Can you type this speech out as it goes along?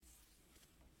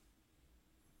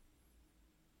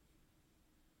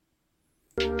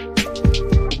This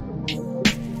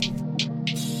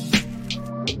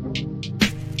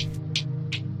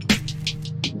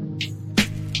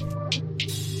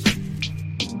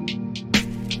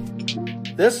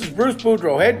is Bruce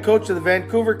Boudreau, head coach of the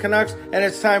Vancouver Canucks, and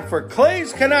it's time for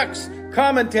Clay's Canucks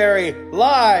commentary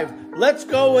live. Let's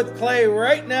go with Clay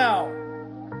right now.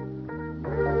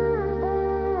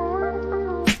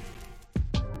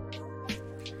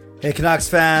 Hey Canucks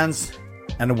fans,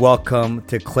 and welcome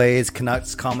to Clay's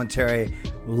Canucks commentary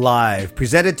live,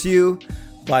 presented to you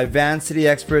by Van City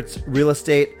Experts Real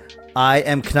Estate. I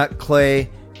am Canuck Clay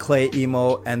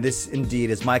Emo, and this indeed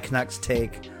is my Canucks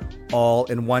take, all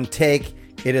in one take.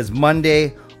 It is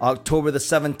Monday, October the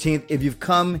 17th. If you've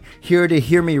come here to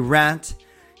hear me rant,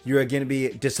 you're going to be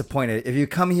disappointed. If you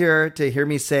come here to hear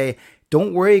me say,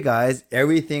 don't worry guys,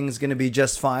 everything's going to be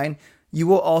just fine, you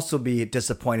will also be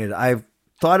disappointed. I've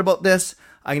thought about this.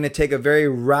 I'm going to take a very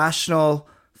rational,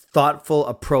 thoughtful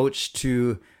approach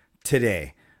to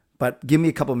today. But give me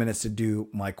a couple minutes to do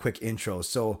my quick intro.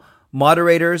 So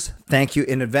moderators, thank you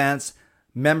in advance.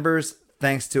 Members,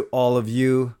 thanks to all of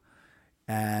you.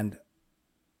 And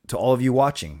to all of you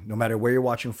watching, no matter where you're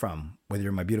watching from, whether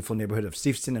you're in my beautiful neighborhood of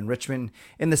Steveston and Richmond,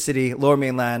 in the city, Lower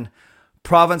Mainland,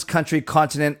 province, country,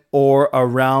 continent, or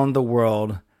around the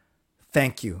world,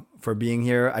 thank you for being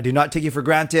here. I do not take you for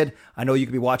granted. I know you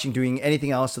could be watching doing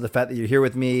anything else, so the fact that you're here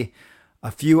with me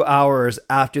a few hours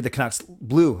after the Canucks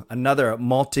blew another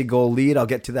multi-goal lead, I'll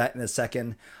get to that in a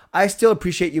second. I still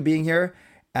appreciate you being here,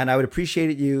 and I'd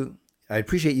appreciate you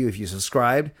if you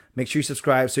subscribed. Make sure you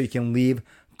subscribe so you can leave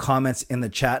comments in the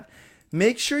chat.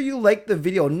 Make sure you like the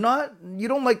video.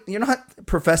 You're not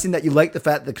professing that you like the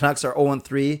fact that the Canucks are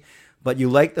 0-3, but you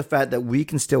like the fact that we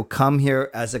can still come here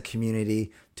as a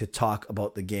community to talk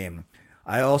about the game.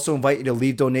 I also invite you to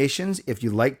leave donations if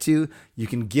you'd like to. You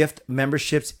can gift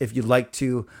memberships if you'd like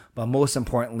to, but most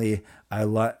importantly, I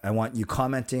want you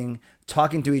commenting,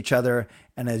 talking to each other,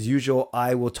 and as usual,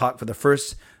 I will talk for the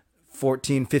first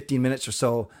 14, 15 minutes or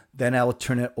so, then I will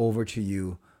turn it over to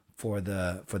you for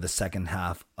the second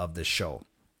half of the show.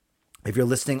 If you're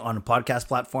listening on a podcast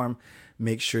platform,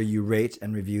 make sure you rate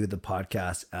and review the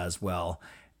podcast as well.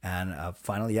 And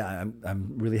finally,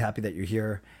 I'm really happy that you're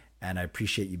here, and I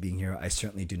appreciate you being here. I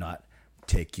certainly do not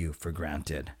take you for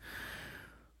granted.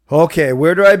 Okay,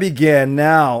 where do I begin?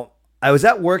 Now, I was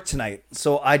at work tonight,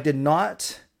 so I did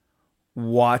not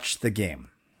watch the game.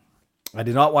 I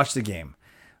watched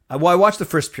the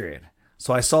first period.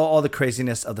 So I saw all the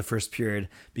craziness of the first period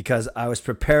because I was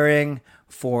preparing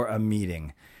for a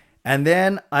meeting. And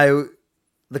then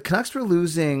the Canucks were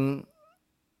losing.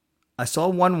 I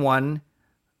saw 1-1,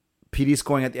 PD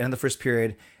scoring at the end of the first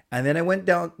period. And then I went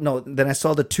down. No, then I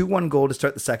saw the 2-1 goal to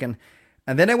start the second.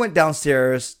 And then I went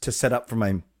downstairs to set up for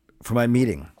my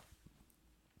meeting.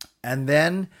 And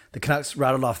then the Canucks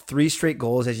rattled off 3 straight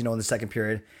goals, as you know, in the second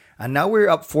period. And now we're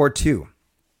up 4-2.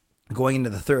 Going into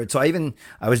the third. So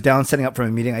I was down setting up for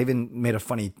a meeting. I even made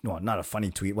not a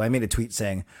funny tweet. Well, I made a tweet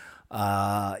saying,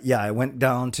 I went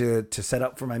down to set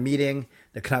up for my meeting.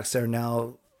 The Canucks are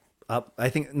now up.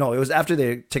 It was after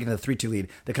they taken the 3-2 lead.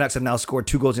 The Canucks have now scored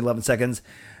 2 goals in 11 seconds.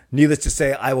 Needless to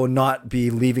say, I will not be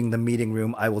leaving the meeting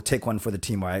room. I will take one for the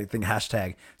team, or I think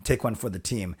hashtag take one for the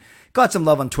team. Got some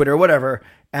love on Twitter, whatever.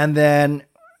 And then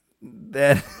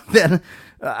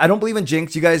I don't believe in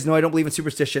jinx. You guys know I don't believe in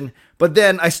superstition. But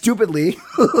then I stupidly,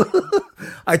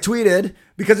 I tweeted,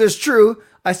 because it's true,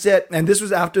 I said, and this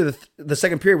was after the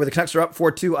second period where the Canucks were up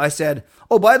 4-2. I said,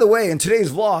 oh, by the way, in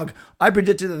today's vlog, I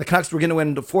predicted that the Canucks were going to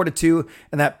win 4-2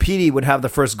 and that PD would have the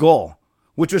first goal,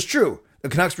 which was true. The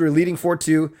Canucks were leading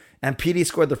 4-2 and PD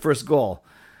scored the first goal.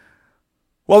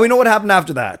 Well, we know what happened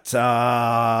after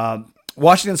that.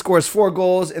 Washington scores 4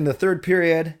 goals in the third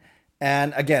period.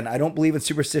 And again, I don't believe in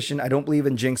superstition. I don't believe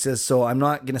in jinxes. So I'm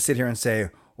not going to sit here and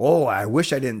say, oh, I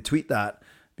wish I didn't tweet that,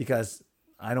 because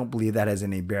I don't believe that has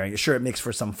any bearing. Sure, it makes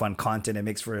for some fun content. It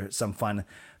makes for some fun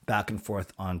back and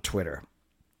forth on Twitter.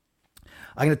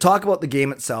 I'm going to talk about the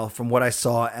game itself from what I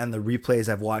saw and the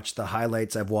replays I've watched, the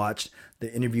highlights I've watched,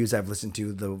 the interviews I've listened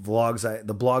to, the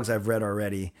blogs I've read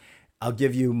already. I'll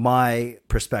give you my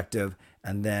perspective,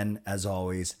 and then, as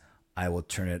always, I will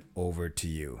turn it over to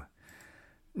you.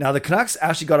 Now, the Canucks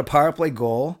actually got a power play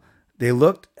goal. They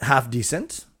looked half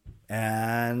decent,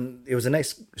 and it was a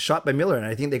nice shot by Miller. And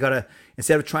I think they got to,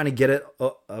 instead of trying to get it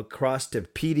across to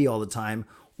PD all the time,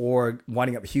 or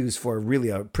winding up Hughes for really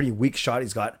a pretty weak shot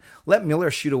he's got, let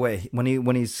Miller shoot away.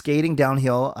 When he's skating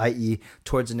downhill, i.e.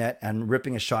 towards the net and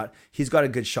ripping a shot, he's got a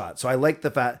good shot. So I like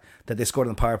the fact that they scored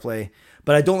on the power play,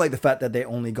 but I don't like the fact that they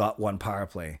only got one power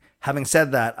play. Having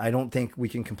said that, I don't think we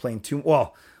can complain too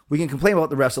well. We can complain about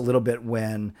the refs a little bit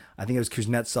when I think it was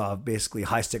Kuznetsov basically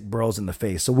high stick Burrows in the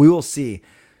face. So we will see.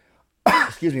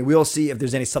 Excuse me. We will see if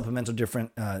there's any supplemental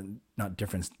discipline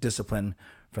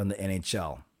from the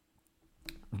NHL.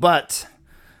 But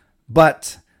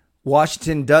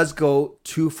Washington does go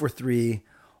 2 for 3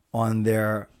 on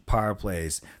their power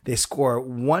plays. They score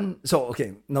one. So,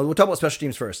 okay, no, we'll talk about special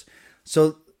teams first.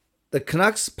 So the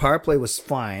Canucks power play was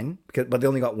fine, but they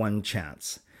only got one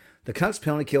chance. The Canucks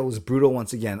penalty kill was brutal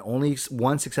once again. Only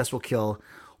one successful kill.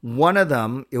 One of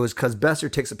them, it was because Besser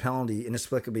takes a penalty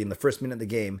inexplicably in the first minute of the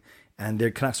game, and their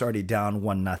Canucks are already down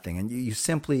 1-0. And you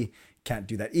simply can't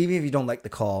do that. Even if you don't like the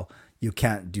call, you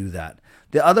can't do that.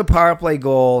 The other power play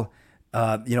goal,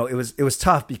 it was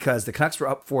tough because the Canucks were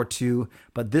up 4-2,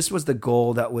 but this was the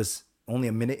goal that was only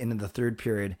a minute into the third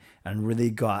period and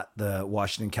really got the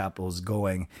Washington Capitals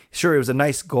going. Sure, it was a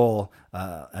nice goal,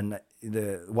 and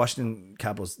the Washington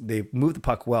Capitals, they moved the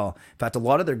puck well. In fact, a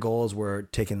lot of their goals were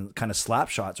taking kind of slap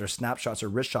shots or snap shots or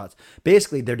wrist shots.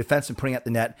 Basically, their defense and putting at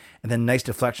the net, and then nice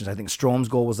deflections. I think Strome's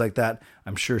goal was like that.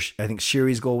 I think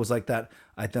Sheary's goal was like that.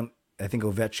 I think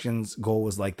Ovechkin's goal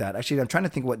was like that. Actually, I'm trying to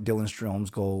think what Dylan Strome's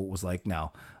goal was like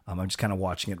now. I'm just kind of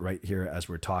watching it right here as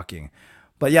we're talking.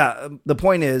 But yeah, the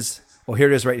point is,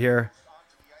 here it is right here.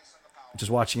 Just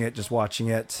watching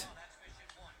it.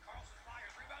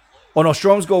 Oh no,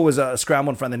 Strome's goal was a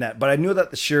scramble in front of the net. But I knew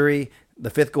that the Sheary, the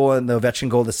 5th goal, and the Ovechkin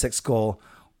goal, the 6th goal,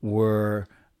 were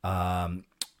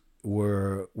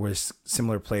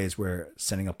similar plays where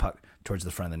sending a puck towards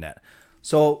the front of the net.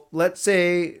 So let's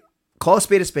say, call a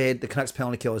spade. The Canucks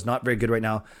penalty kill is not very good right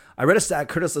now. I read a stat,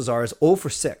 Curtis Lazar is 0 for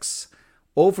 6.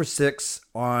 0 for 6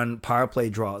 on power play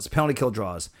draws, penalty kill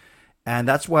draws. And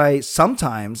that's why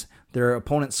sometimes their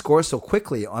opponent scores so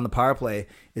quickly on the power play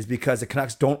is because the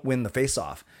Canucks don't win the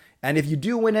faceoff. And if you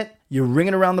do win it, you ring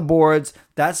it around the boards,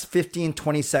 that's 15,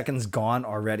 20 seconds gone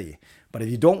already. But if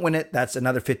you don't win it, that's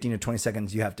another 15 to 20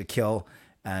 seconds you have to kill.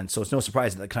 And so it's no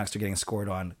surprise that the Canucks are getting scored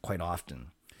on quite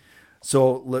often.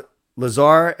 So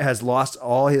Lazar has lost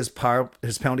all his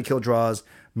penalty kill draws.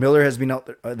 Miller has been out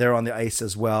there on the ice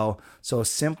as well. So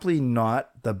simply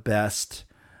not the best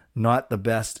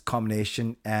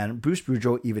combination. And Bruce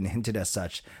Boudreau even hinted as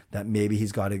such that maybe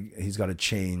he's got to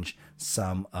change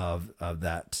some of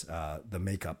that, the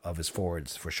makeup of his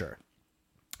forwards for sure.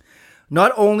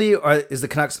 Not only is the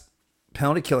Canucks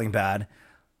penalty killing bad,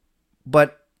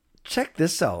 but check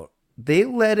this out. They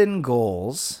let in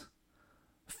goals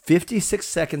 56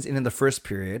 seconds into the first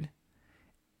period,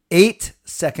 8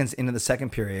 seconds into the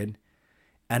second period,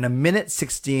 and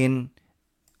 1:16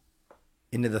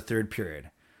 into the third period.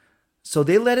 So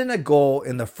they let in a goal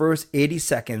in the first 80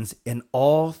 seconds in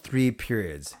all 3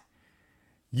 periods.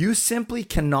 You simply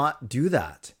cannot do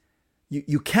that.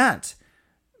 You can't,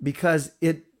 because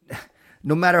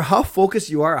no matter how focused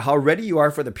you are, how ready you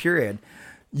are for the period,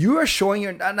 you are showing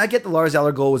and I get the Lars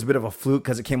Eller goal was a bit of a fluke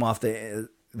because it came off the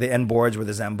end boards where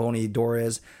the Zamboni door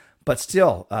is, but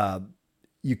still,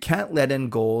 you can't let in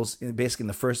goals basically in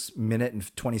the first minute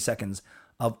and 20 seconds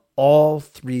of all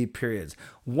 3 periods.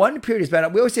 One period is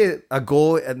bad. We always say a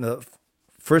goal in the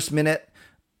first minute,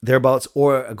 thereabouts,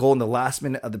 or a goal in the last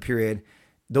minute of the period.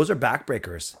 Those are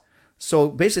backbreakers. So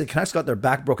basically, the Canucks got their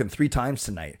back broken 3 times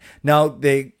tonight. Now,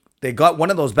 they got one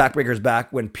of those backbreakers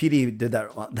back when Petey did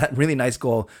that really nice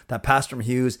goal, that pass from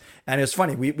Hughes. And it was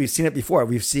funny. We've seen it before.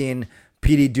 We've seen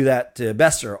Petey do that to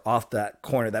Besser off that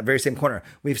corner, that very same corner.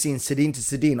 We've seen Sedin to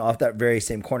Sedin off that very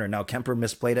same corner. Now, Kemper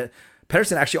misplayed it.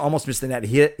 Pedersen actually almost missed the net.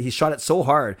 He shot it so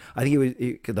hard. I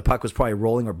think the puck was probably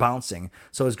rolling or bouncing.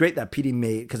 So it was great that Petey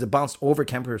made, because it bounced over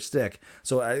Kemper's stick.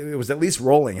 So it was at least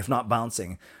rolling, if not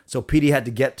bouncing. So Petey had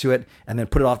to get to it and then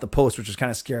put it off the post, which was kind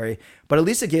of scary. But at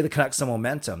least it gave the Canucks some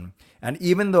momentum. And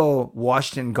even though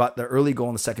Washington got the early goal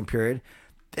in the second period,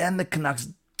 then the Canucks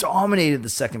dominated the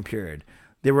second period.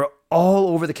 They were all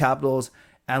over the Capitals.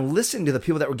 And listen to the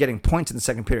people that were getting points in the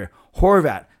second period.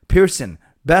 Horvat, Pearson,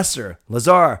 Besser,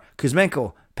 Lazar,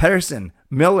 Kuzmenko, Pedersen,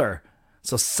 Miller.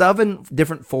 So 7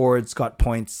 different forwards got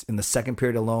points in the second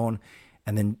period alone.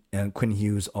 And Quinn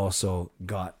Hughes also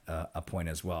got a point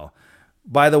as well.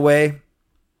 By the way,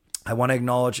 I want to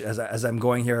acknowledge, as I'm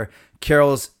going here,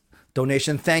 Carol's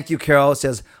donation. Thank you, Carol. It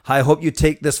says, "Hi, I hope you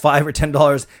take this $5 or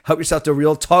 $10. Help yourself to a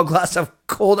real tall glass of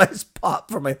cold ice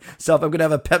pop for myself. I'm going to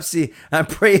have a Pepsi and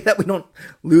pray that we don't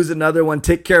lose another one.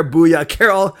 Take care, booyah."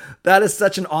 Carol, that is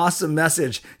such an awesome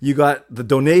message. You got the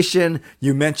donation.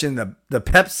 You mentioned the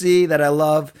Pepsi that I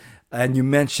love. And you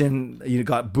mentioned you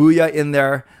got booyah in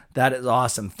there. That is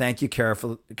awesome. Thank you, Carol,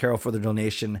 for the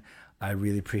donation. I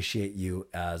really appreciate you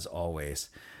as always.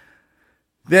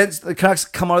 Then the Canucks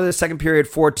come out of the second period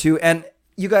 4-2. And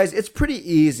you guys, it's pretty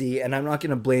easy, and I'm not going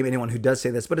to blame anyone who does say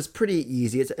this, but it's pretty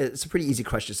easy. It's a pretty easy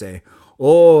question to say.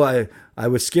 Oh, I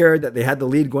was scared that they had the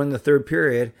lead going in the third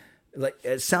period. Like,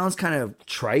 it sounds kind of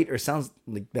trite, or sounds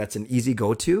like that's an easy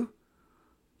go-to.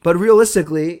 But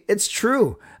realistically, it's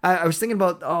true. I was thinking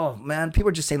about, oh man, people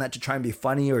are just saying that to try and be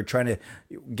funny or trying to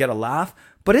get a laugh.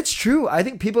 But it's true. I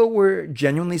think people were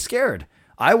genuinely scared.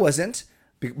 I wasn't,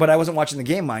 but I wasn't watching the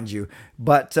game, mind you.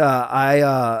 But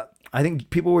I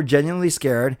think people were genuinely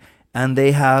scared, and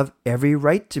they have every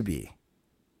right to be.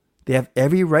 They have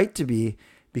every right to be,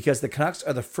 because the Canucks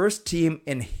are the first team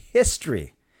in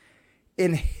history,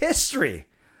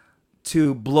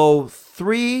 to blow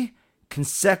 3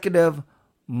 consecutive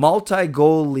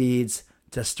multi-goal leads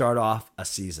to start off a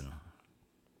season.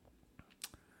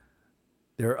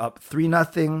 They're up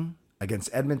 3-0 against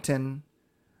Edmonton.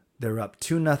 They're up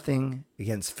 2-0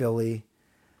 against Philly.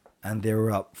 And they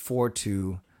were up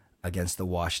 4-2 against the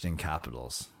Washington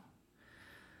Capitals.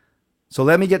 So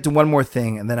let me get to one more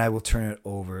thing, and then I will turn it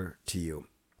over to you.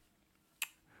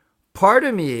 Part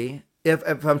of me, if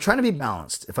I'm trying to be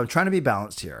balanced,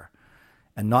 here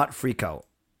and not freak out,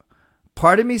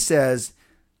 part of me says,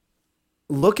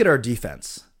 look at our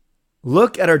defense.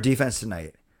 Look at our defense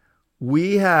tonight.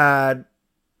 We had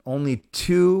only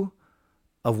 2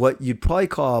 of what you'd probably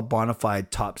call a bona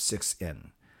fide top 6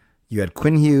 in. You had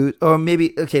Quinn Hughes, or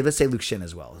maybe, okay, let's say Luke Shin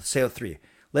as well. Let's say 3.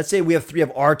 Let's say we have 3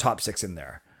 of our top 6 in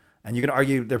there. And you can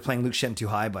argue they're playing Luke Shin too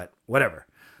high, but whatever.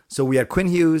 So we had Quinn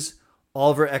Hughes,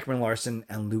 Oliver Ekman-Larsson,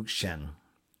 and Luke Shin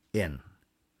in.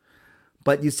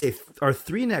 But you say our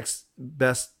 3 next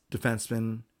best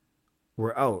defensemen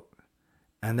were out.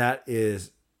 And that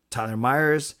is Tyler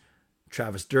Myers,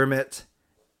 Travis Dermott,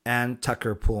 and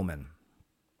Tucker Pullman.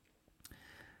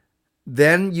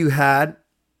 Then you had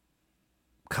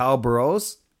Kyle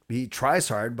Burrows. He tries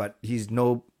hard, but he's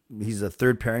a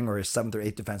third pairing or a 7th or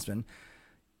 8th defenseman.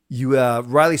 You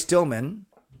have Riley Stillman,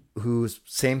 who's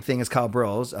same thing as Kyle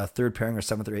Burrows, a third pairing or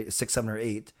 7th or 8th, 6, 7, or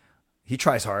 8. He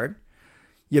tries hard.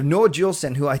 You have Noah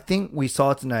Juleson, who I think we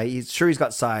saw tonight. He's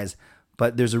got size,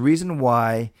 but there's a reason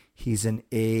why he's an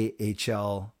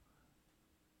AHL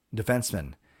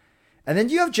defenseman. And then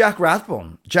you have Jack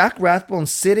Rathbone. Jack Rathbone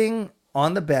sitting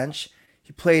on the bench.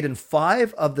 He played in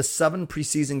 5 of the 7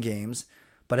 preseason games,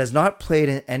 but has not played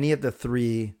in any of the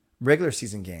 3 regular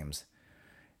season games.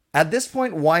 At this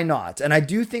point, why not? And I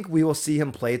do think we will see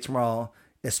him play tomorrow,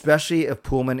 especially if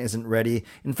Pullman isn't ready.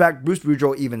 In fact, Bruce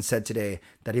Boudreau even said today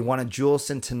that he wanted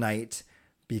Juleson tonight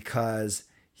because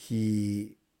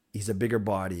he's a bigger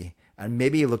body, and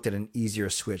maybe he looked at an easier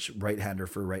switch, right-hander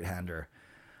for right-hander.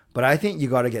 But I think you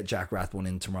got to get Jack Rathbone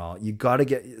in tomorrow. You got to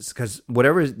get, because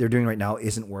whatever they're doing right now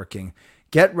isn't working.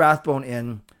 Get Rathbone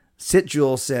in, sit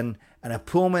Juleson, and if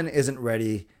Pullman isn't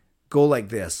ready, go like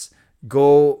this.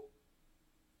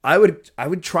 I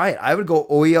would try it. I would go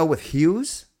OEL with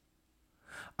Hughes.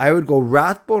 I would go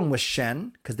Rathbone with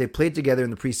Shen, because they played together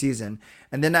in the preseason.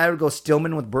 And then I would go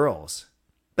Stillman with Burrows.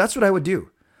 That's what I would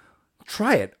do.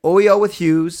 Try it. OEL with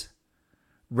Hughes,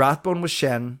 Rathbone with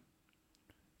Shen,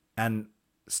 and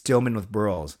Stillman with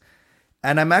Burrows.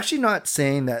 And I'm actually not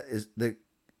saying that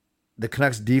the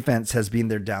Canucks defense has been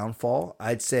their downfall.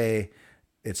 I'd say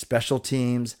it's special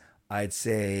teams. I'd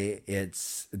say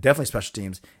it's definitely special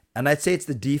teams. And I'd say it's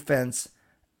the defense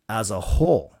as a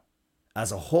whole. A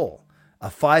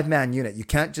 5-man unit. You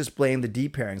can't just blame the D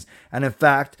pairings. And in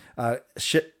fact,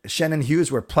 Shen and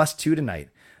Hughes were +2 tonight.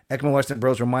 Ekman-Larsson and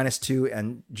Burrows were -2,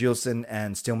 and Juleson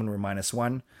and Stillman were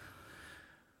 -1.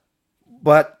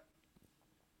 But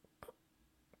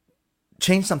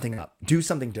change something up. Do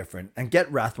something different. And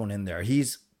get Rathbone in there.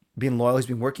 He's been loyal. He's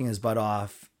been working his butt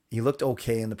off. He looked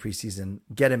okay in the preseason.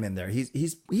 Get him in there.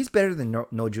 He's better than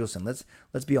no Juleson.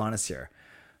 Let's be honest here.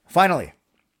 Finally,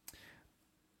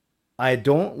 I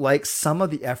don't like some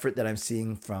of the effort that I'm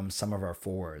seeing from some of our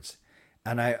forwards.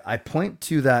 And I point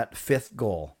to that 5th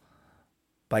goal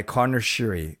by Connor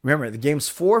Sheary. Remember, the game's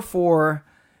 4-4.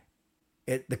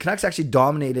 The Canucks actually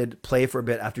dominated play for a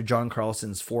bit after John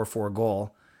Carlson's 4-4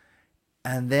 goal.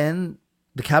 And then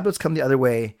the Capitals come the other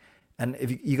way. And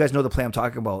if you guys know the play I'm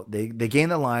talking about, they gain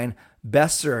the line.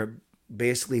 Besser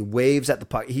basically waves at the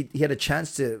puck. He had a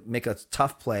chance to make a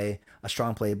tough play, a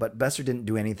strong play, but Besser didn't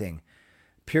do anything.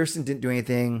 Pearson didn't do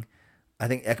anything. I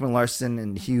think Ekman-Larsson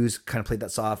and Hughes kind of played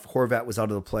that soft. Horvat was out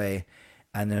of the play.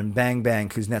 And then bang, bang,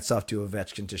 Kuznetsov to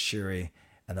Ovechkin to Sheary,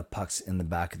 and the puck's in the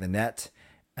back of the net.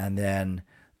 And then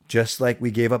just like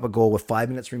we gave up a goal with 5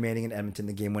 minutes remaining in Edmonton,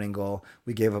 the game-winning goal,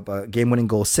 we gave up a game-winning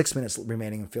goal 6 minutes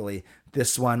remaining in Philly.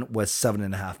 This one was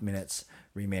 7.5 minutes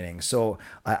remaining. So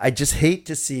I just hate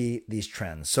to see these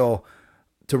trends. So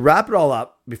to wrap it all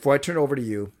up, before I turn it over to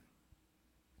you,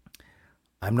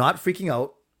 I'm not freaking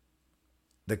out.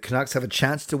 The Canucks have a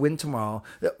chance to win tomorrow.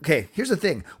 Okay, here's the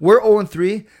thing. We're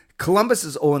 0-3. Columbus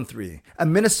is 0-3.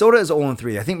 And Minnesota is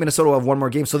 0-3. I think Minnesota will have one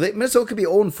more game. So Minnesota could be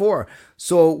 0-4.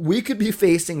 So we could be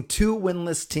facing 2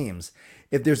 winless teams.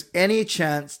 If there's any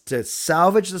chance to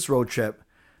salvage this road trip,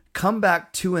 come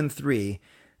back 2-3,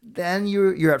 then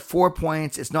you're at 4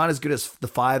 points. It's not as good as the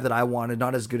 5 that I wanted.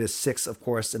 Not as good as 6, of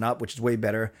course, and up, which is way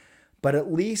better. But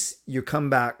at least you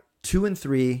come back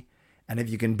 2-3. And if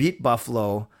you can beat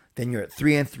Buffalo, then you're at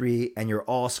 3-3 and you're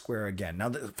all square again. Now,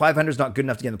 500 is not good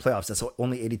enough to get in the playoffs. That's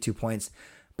only 82 points.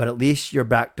 But at least you're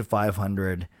back to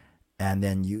 500, and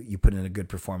then you put in a good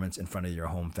performance in front of your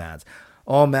home fans.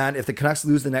 Oh, man, if the Canucks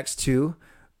lose the next 2,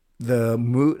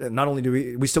 not only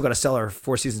do we still got to sell our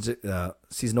 4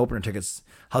 season opener tickets.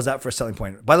 How's that for a selling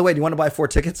point? By the way, do you want to buy 4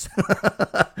 tickets?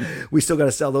 We still got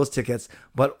to sell those tickets.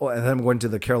 And then I'm going to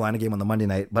the Carolina game on the Monday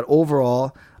night. But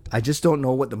overall, I just don't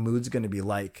know what the mood's going to be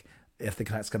like if the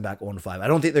Canucks come back 0-5. I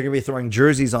don't think they're going to be throwing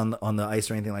jerseys on the ice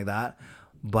or anything like that.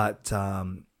 But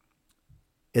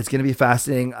it's going to be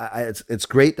fascinating. It's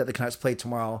great that the Canucks play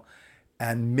tomorrow.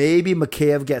 And maybe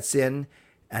Mikheyev gets in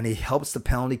and he helps the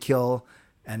penalty kill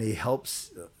and he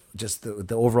helps just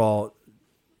the overall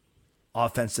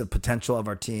offensive potential of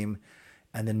our team.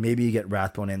 And then maybe you get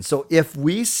Rathbone in. So if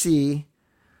we see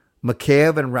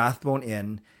Mikheyev and Rathbone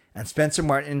in and Spencer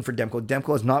Martin in for Demko.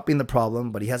 Demko has not been the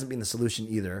problem, but he hasn't been the solution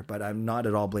either. But I'm not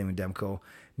at all blaming Demko.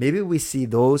 Maybe we see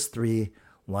those 3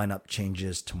 lineup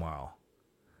changes tomorrow.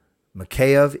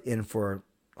 Mikheyev in for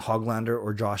Höglander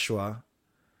or Joshua.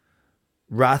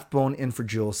 Rathbone in for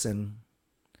Juleson.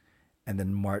 And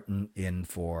then Martin in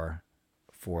for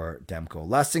Demko.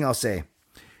 Last thing I'll say.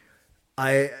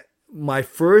 My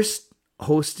first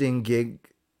hosting gig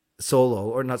solo,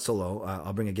 or not solo,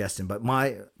 I'll bring a guest in, but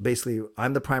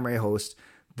I'm the primary host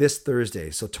this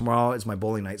Thursday. So tomorrow is my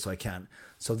bowling night, so I can't.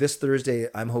 So this Thursday,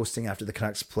 I'm hosting after the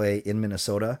Canucks play in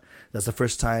Minnesota. That's the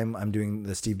first time I'm doing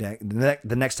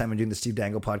the next time I'm doing the Steve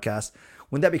Dangle podcast.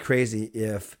 Wouldn't that be crazy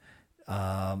if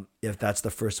that's the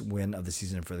first win of the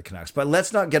season for the Canucks? But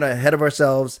let's not get ahead of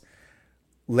ourselves.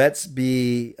 Let's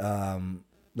worry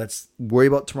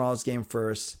about tomorrow's game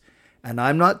first. And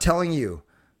I'm not telling you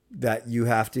that you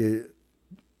have to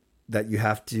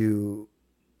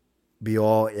be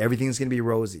everything's going to be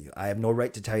rosy. I have no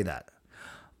right to tell you that.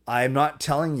 I am not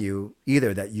telling you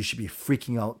either that you should be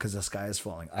freaking out because the sky is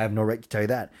falling. I have no right to tell you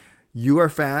that. You are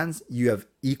fans. You have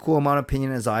equal amount of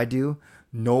opinion as I do.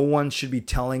 No one should be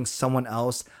telling someone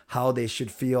else how they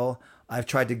should feel. I've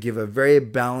tried to give a very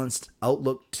balanced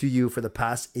outlook to you for the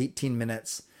past 18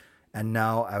 minutes. And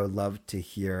now I would love to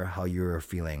hear how you're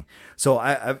feeling.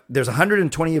 So there's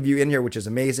 120 of you in here, which is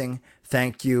amazing.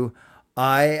 Thank you.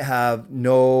 I have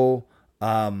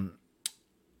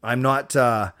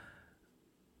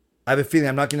I have a feeling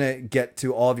I'm not going to get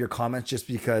to all of your comments just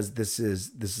because this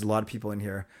is a lot of people in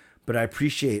here. But I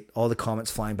appreciate all the comments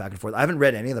flying back and forth. I haven't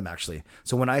read any of them, actually.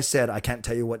 So when I said I can't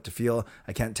tell you what to feel,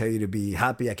 I can't tell you to be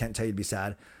happy, I can't tell you to be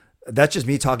sad, that's just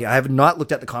me talking. I have not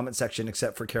looked at the comment section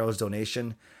except for Carol's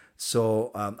donation.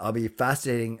 So I'll be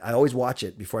fascinating. I always watch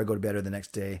it before I go to bed or the next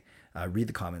day. Read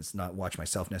the comments, not watch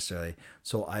myself necessarily.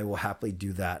 So I will happily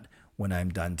do that when I'm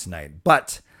done tonight.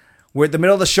 But we're at the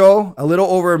middle of the show, a little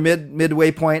over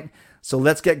midway point. So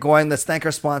let's get going. Let's thank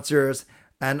our sponsors.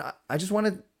 And I just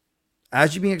wanted,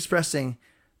 as you've been expressing,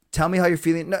 tell me how you're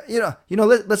feeling. No,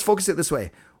 let's focus it this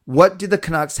way. What do the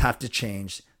Canucks have to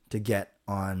change to get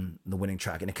on the winning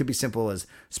track? And it could be simple as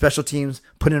special teams,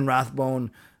 put in Rathbone,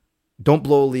 don't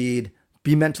blow a lead,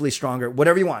 be mentally stronger,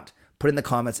 whatever you want. Put in the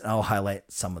comments and I'll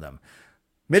highlight some of them.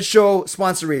 Mid-show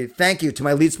sponsor read. Thank you to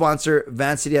my lead sponsor,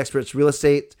 Van City Experts Real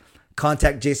Estate.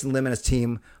 Contact Jason Lim and his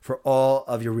team for all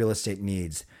of your real estate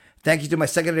needs. Thank you to my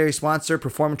secondary sponsor,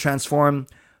 Perform and Transform,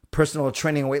 personal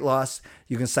training and weight loss.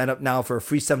 You can sign up now for a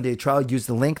free 7-day trial. Use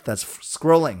the link that's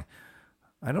scrolling.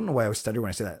 I don't know why I was stuttering when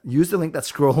I say that. Use the link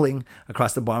that's scrolling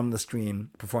across the bottom of the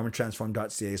screen,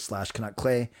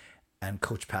 performandtransform.ca/CanuckClay, and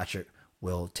Coach Patrick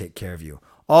will take care of you.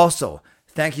 Also,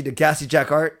 thank you to Gassy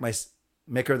Jack Art, my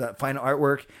maker of that fine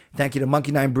artwork. Thank you to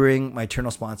Monkey Nine Brewing, my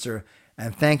eternal sponsor.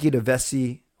 And thank you to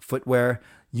Vessi Footwear.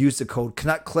 Use the code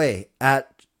CanuckClay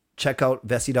at checkout,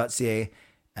 vessi.ca,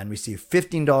 and receive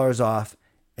 $15 off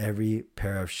every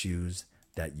pair of shoes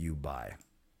that you buy.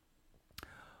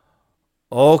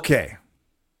 Okay.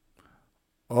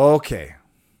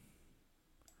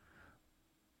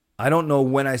 I don't know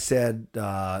when I said...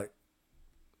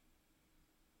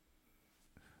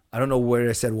 I don't know where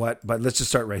I said what, but let's just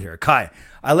start right here. Kai,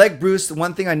 I like Bruce. The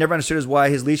one thing I never understood is why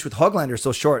his leash with Höglander is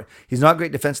so short. He's not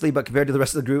great defensively, but compared to the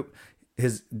rest of the group,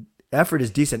 effort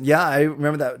is decent. Yeah, I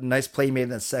remember that nice play he made in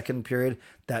that second period,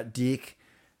 that deke.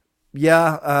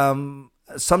 Yeah,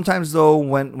 sometimes though,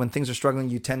 when things are struggling,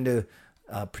 you tend to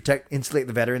insulate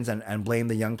the veterans and blame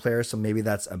the young players. So maybe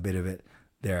that's a bit of it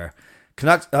there.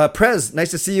 Canucks, Prez,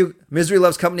 nice to see you. Misery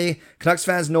loves company. Canucks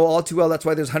fans know all too well. That's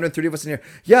why there's 130 of us in here.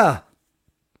 Yeah,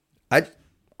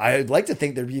 I'd like to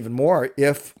think there'd be even more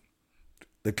if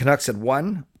the Canucks had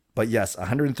won. But yes,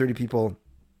 130 people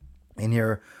in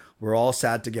here. We're all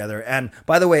sad together. And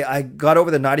by the way, I got over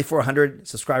the 9,400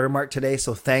 subscriber mark today.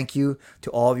 So thank you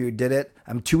to all of you who did it.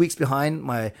 I'm 2 weeks behind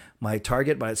my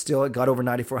target, but it got over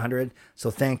 9,400. So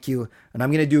thank you. And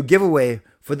I'm going to do a giveaway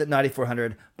for the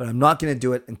 9,400, but I'm not going to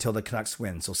do it until the Canucks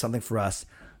win. So something for us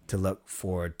to look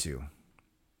forward to.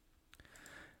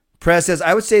 Prez says,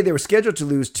 I would say they were scheduled to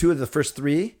lose 2 of the first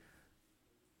 3.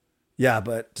 Yeah,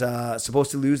 but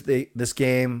supposed to lose this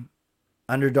game.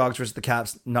 Underdogs versus the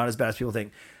Caps, not as bad as people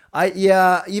think.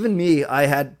 Even me, I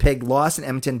had pegged loss in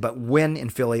Edmonton, but win in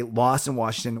Philly, loss in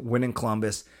Washington, win in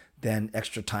Columbus, then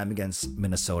extra time against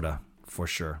Minnesota, for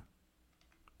sure.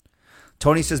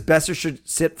 Tony says, Besser should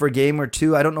sit for a game or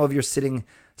 2. I don't know if you're sitting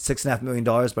 $6.5 million,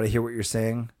 but I hear what you're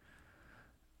saying.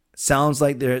 Sounds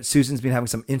like Susan's been having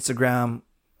some Instagram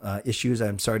issues.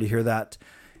 I'm sorry to hear that.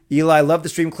 Eli, love the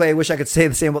stream, Clay. Wish I could say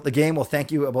the same about the game. Well, thank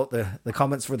you about the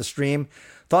comments for the stream.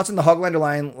 Thoughts on the Hoglander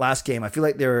line last game? I feel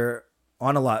like they were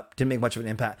on a lot. Didn't make much of an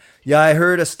impact. Yeah, I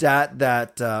heard a stat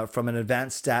that from an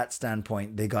advanced stat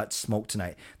standpoint, they got smoked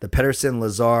tonight. The Pedersen,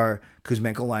 Lazar,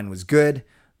 Kuzmenko line was good.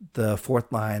 The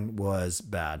fourth line was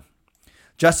bad.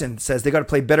 Justin says they got to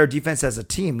play better defense as a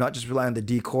team, not just rely on the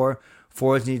D-core.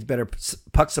 Forwards need better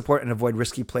puck support and avoid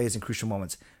risky plays in crucial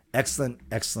moments. Excellent,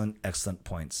 excellent, excellent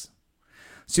points.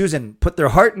 Susan, put their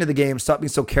heart into the game. Stop being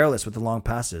so careless with the long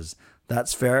passes.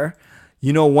 That's fair.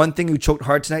 You know, one thing who choked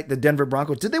hard tonight, the Denver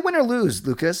Broncos. Did they win or lose,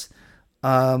 Lucas?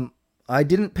 I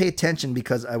didn't pay attention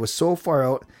because I was so far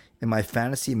out in my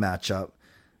fantasy matchup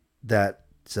that,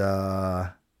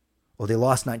 they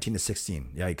lost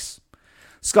 19-16. Yikes.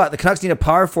 Scott, the Canucks need a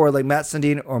power forward like Matt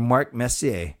Sundin or Mark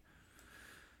Messier.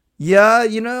 Yeah,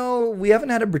 we haven't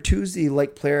had a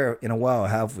Bertuzzi-like player in a while,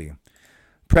 have we?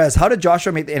 Prez, how did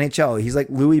Joshua make the NHL? He's like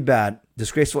Louis bad.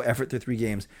 Disgraceful effort through 3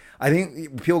 games. I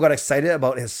think people got excited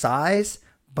about his size,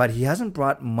 but he hasn't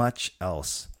brought much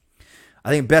else. I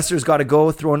think Besser's got to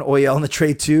go, throw an OEL in the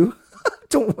trade too.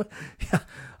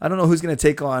 I don't know who's going to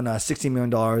take on $60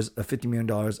 million, $50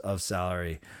 million of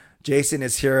salary. Jason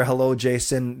is here. Hello,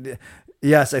 Jason.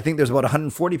 Yes, I think there's about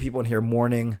 140 people in here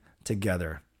mourning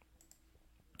together.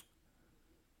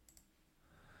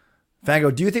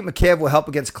 Fango, do you think Mikheyev will help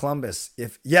against Columbus?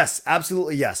 Yes,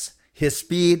 absolutely yes. His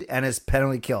speed and his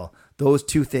penalty kill. Those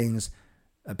 2 things,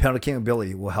 penalty killing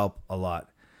ability, will help a lot.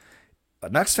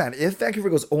 Next fan, if Vancouver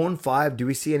goes 0-5, do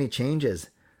we see any changes?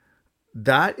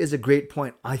 That is a great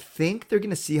point. I think they're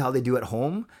going to see how they do at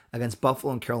home against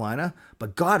Buffalo and Carolina.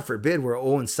 But God forbid we're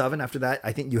 0-7 after that.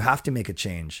 I think you have to make a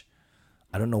change.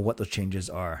 I don't know what those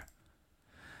changes are.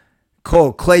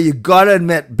 Cole, Clay, you got to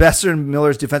admit, Besser and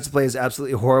Miller's defensive play is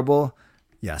absolutely horrible.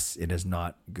 Yes, it is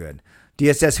not good.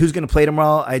 DSS, who's going to play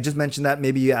tomorrow? I just mentioned that.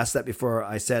 Maybe you asked that before.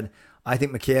 I said, I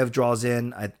think Mikheyev draws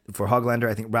in for Hoglander.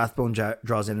 I think Rathbone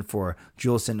draws in for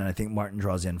Juleson. And I think Martin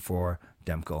draws in for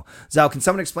Demko. Zal, can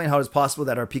someone explain how it's possible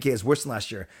that our PK is worse than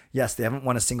last year? Yes, they haven't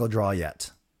won a single draw yet.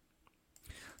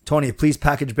 Tony, please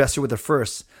package Besser with a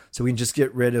first so we can just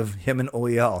get rid of him and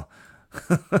OEL.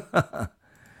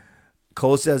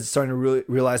 Cole says, starting to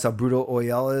realize how brutal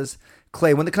OEL is.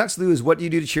 Clay, when the Canucks lose, what do you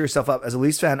do to cheer yourself up? As a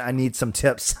Leafs fan, I need some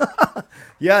tips.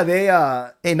 Yeah,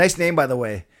 hey, nice name, by the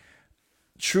way.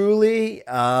 Truly,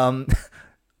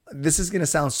 this is going to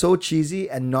sound so cheesy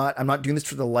and I'm not doing this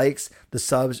for the likes, the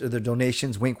subs, or the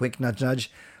donations. Wink, wink, nudge,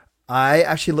 nudge. I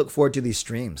actually look forward to these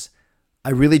streams. I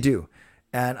really do.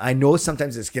 And I know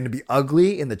sometimes it's going to be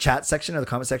ugly in the chat section or the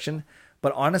comment section,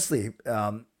 but honestly,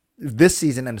 this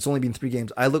season, and it's only been 3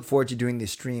 games, I look forward to doing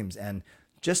these streams and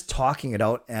just talking it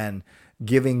out and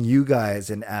giving you guys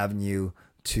an avenue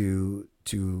to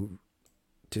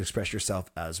express yourself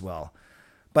as well.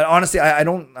 But honestly,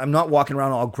 I'm not walking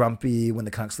around all grumpy when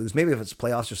the Canucks lose. Maybe if it's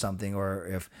playoffs or something,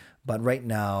 but right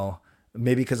now,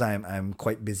 maybe because I'm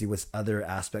quite busy with other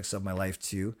aspects of my life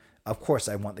too. Of course,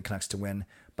 I want the Canucks to win,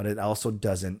 but it also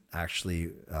doesn't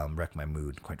actually wreck my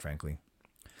mood, quite frankly.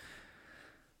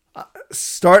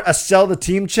 Start a sell the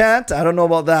team chant. I don't know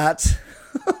about that.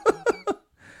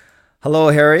 Hello,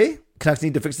 Harry. Canucks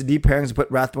need to fix the deep pairings and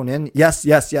put Rathbone in. Yes.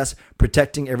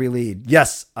 Protecting every lead.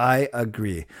 Yes, I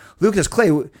agree. Lucas,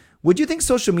 Clay, would you think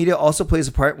social media also plays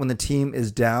a part when the team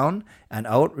is down and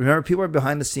out? Remember, people are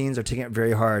behind the scenes are taking it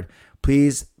very hard.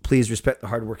 Please respect the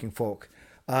hardworking folk.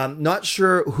 Not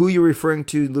sure who you're referring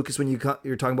to, Lucas, when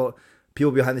you're talking about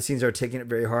people behind the scenes are taking it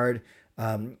very hard.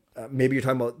 Maybe you're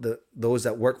talking about those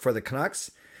that work for the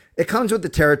Canucks. It comes with the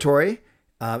territory.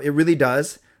 It really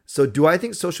does. So do I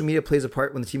think social media plays a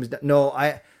part when the team is down? No,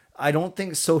 I don't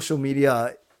think social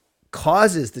media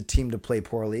causes the team to play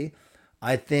poorly.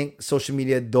 I think social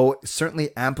media, though, certainly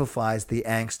amplifies the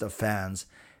angst of fans,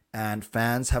 and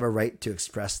fans have a right to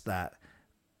express that,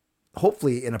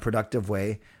 hopefully in a productive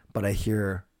way. But I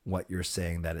hear what you're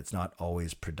saying, that it's not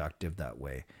always productive that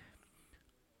way.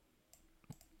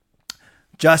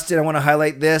 Justin, I want to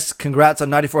highlight this. Congrats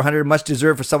on 9,400. Much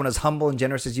deserved for someone as humble and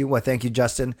generous as you. Well, thank you,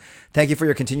 Justin. Thank you for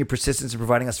your continued persistence in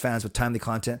providing us fans with timely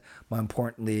content. More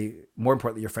importantly,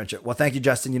 your friendship. Well, thank you,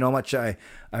 Justin. You know how much I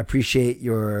appreciate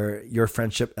your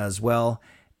friendship as well.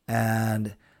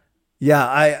 And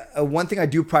yeah, one thing I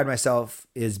do pride myself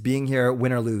is being here,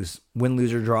 win or lose, win,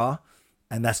 lose, or draw.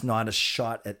 And that's not a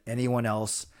shot at anyone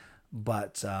else.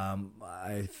 But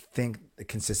I think the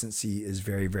consistency is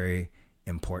very, very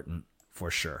important. For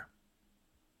sure.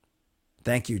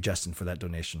 Thank you, Justin, for that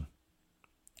donation.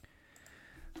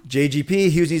 JGP,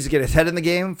 Hughes needs to get his head in the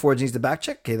game. Forge needs to back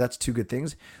check. Okay, that's two good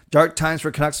things. Dark times for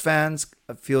Canucks fans.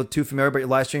 I feel too familiar, but your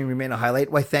live stream remain a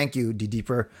highlight. Why, thank you, D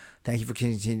Deeper. Thank you for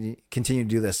continuing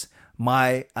to do this.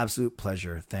 My absolute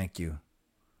pleasure. Thank you.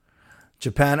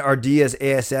 Japan RD as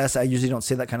ASS. I usually don't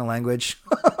say that kind of language,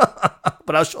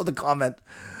 but I'll show the comment.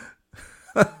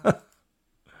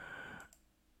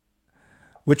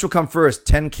 Which will come first,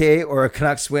 10K or a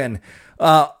Canucks win?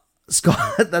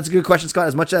 Scott, that's a good question, Scott.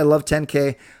 As much as I love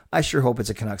 10K, I sure hope it's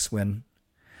a Canucks win.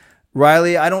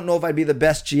 Riley, I don't know if I'd be the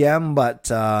best GM, but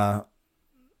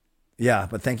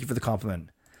but thank you for the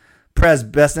compliment. Prez,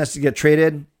 best next to get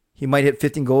traded. He might hit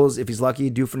 15 goals if he's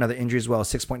lucky. Due for another injury as well.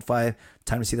 6.5.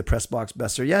 Time to see the press box.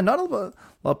 Besser. Yeah, not a lot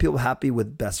of people happy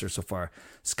with Besser so far.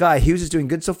 Sky, Hughes is doing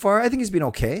good so far. I think he's been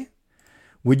okay.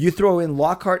 Would you throw in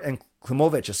Lockhart and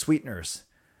Klimovich as sweeteners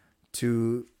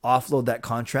to offload that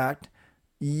contract?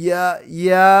 Yeah.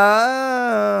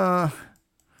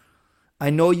 I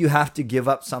know you have to give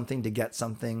up something to get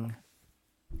something.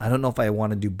 I don't know if I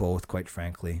want to do both, quite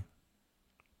frankly.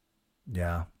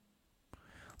 Yeah.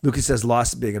 Lucas says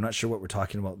lost big. I'm not sure what we're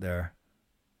talking about there.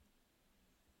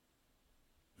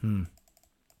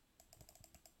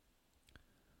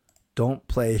 Don't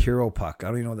play hero puck. I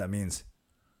don't even know what that means.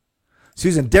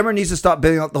 Susan, Demmer needs to stop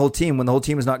bailing out the whole team when the whole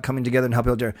team is not coming together and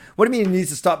helping out there. What do you mean he needs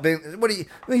to stop bailing? What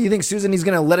do you think, Susan? He's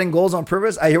going to let in goals on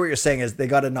purpose? I hear what you're saying is they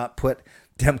got to not put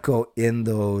Demko in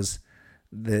those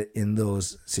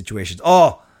situations.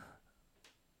 Oh,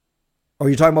 are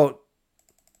you talking about?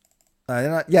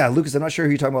 Lucas. I'm not sure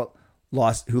who you're talking about.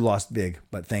 Who lost big,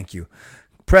 but thank you.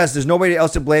 Press. There's nobody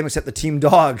else to blame except the team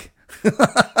dog.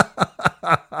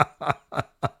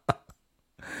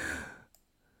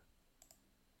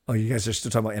 Oh, you guys are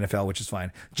still talking about NFL, which is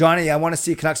fine. Johnny, I want to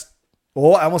see Canucks.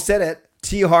 Oh, I almost said it.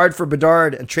 Tee hard for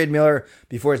Bedard and trade Miller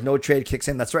before his no trade kicks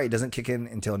in. That's right. It doesn't kick in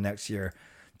until next year.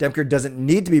 Demker doesn't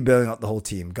need to be building out the whole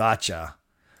team. Gotcha.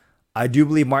 I do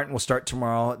believe Martin will start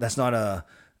tomorrow. That's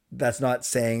not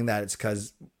saying that it's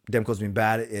because Demko's been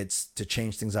bad. It's to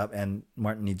change things up, and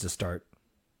Martin needs to start.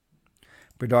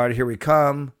 Bedard, here we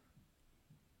come.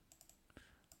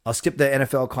 I'll skip the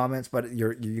NFL comments, but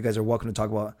you guys are welcome to talk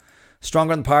about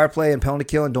stronger on the power play and penalty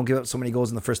kill, and don't give up so many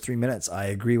goals in the first 3 minutes. I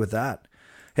agree with that.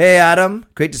 Hey, Adam,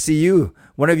 great to see you.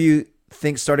 One of you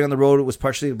thinks starting on the road was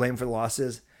partially to blame for the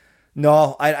losses.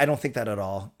 No, I don't think that at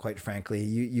all, quite frankly.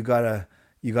 You gotta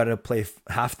play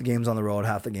half the games on the road,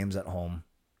 half the games at home.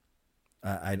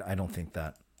 I don't think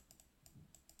that.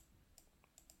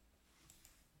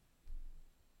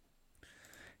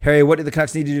 Harry, what do the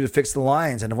Canucks need to do to fix the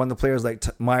lines? And if one of the players like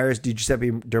Myers,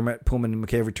 DiGiuseppe, Dermott, Pullman, and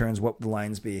McKay returns, what would the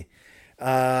lines be?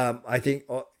 I think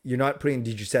you're not putting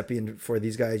DiGiuseppe in for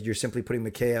these guys. You're simply putting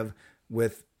Mikheyev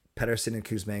with Pettersson and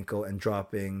Kuzmenko and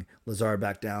dropping Lazar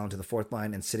back down to the fourth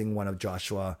line and sitting one of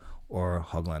Joshua or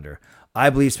Höglander.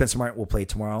 I believe Spencer Martin will play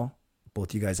tomorrow. Both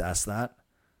of you guys asked that.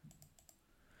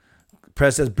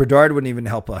 Press says Bedard wouldn't even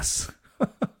help us.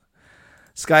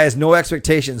 Sky has no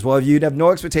expectations. Well, if you'd have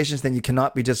no expectations, then you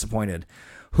cannot be disappointed.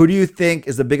 Who do you think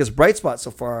is the biggest bright spot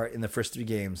so far in the first 3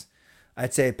 games?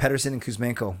 I'd say Pettersson and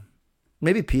Kuzmenko.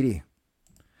 Maybe Petey.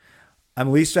 I'm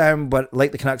a Leafs fan, but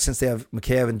like the Canucks since they have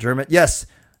Mikheyev and Dermott. Yes,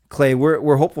 Clay,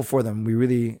 we're hopeful for them. We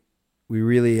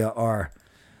really are.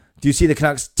 Do you see the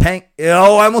Canucks tank?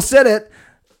 Oh, I almost said it.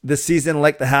 This season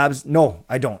like the Habs? No,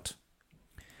 I don't.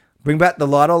 Bring back the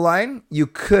Lotto line? You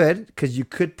could, because you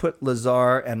could put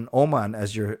Lazar and Oman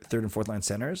as your third and fourth line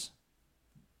centers.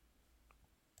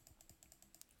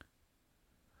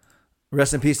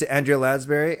 Rest in peace to Andrea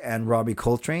Lansbury and Robbie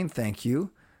Coltrane. Thank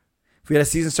you. If we had a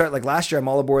season start like last year, I'm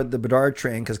all aboard the Bedard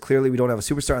train because clearly we don't have a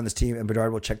superstar on this team, and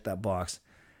Bedard will check that box.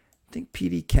 I think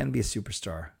PD can be a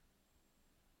superstar.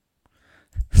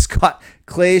 Scott,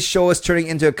 Clay's show is turning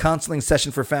into a counseling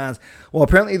session for fans. Well,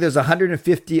 apparently there's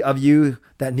 150 of you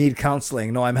that need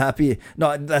counseling. No, I'm happy.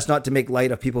 No, that's not to make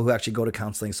light of people who actually go to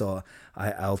counseling, so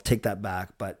I'll take that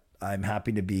back. But I'm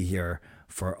happy to be here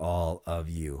for all of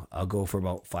you. I'll go for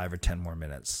about 5 or 10 more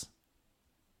minutes.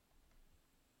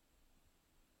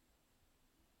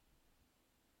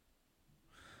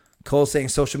 Cole saying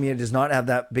social media does not have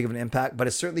that big of an impact, but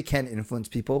it certainly can influence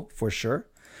people for sure.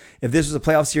 If this was a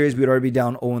playoff series, we would already be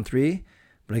down 0-3.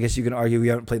 But I guess you can argue we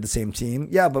haven't played the same team.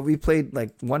 Yeah, but we played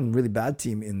like one really bad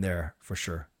team in there for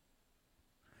sure.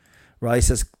 Riley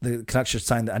says the Canucks should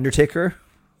sign the Undertaker.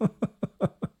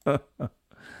 Not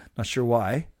sure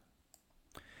why.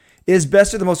 Is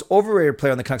Besser the most overrated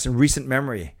player on the Canucks in recent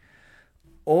memory?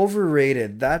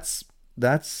 Overrated. That's.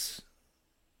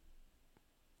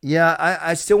 Yeah,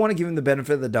 I still want to give him the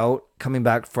benefit of the doubt coming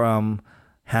back from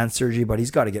hand surgery, but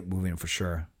he's got to get moving for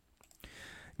sure.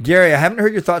 Gary, I haven't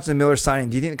heard your thoughts on the Miller signing.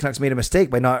 Do you think the Canucks made a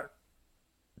mistake by not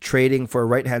trading for a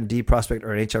right-hand D prospect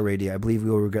or an HL D? I believe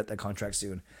we will regret that contract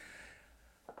soon.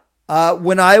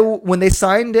 When they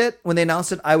signed it, when they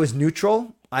announced it, I was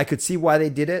neutral. I could see why they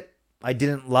did it. I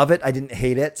didn't love it. I didn't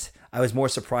hate it. I was more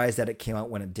surprised that it came out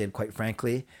when it did, quite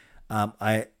frankly.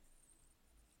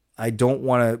 I don't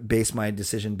want to base my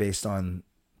decision based on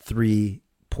 3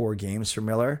 poor games for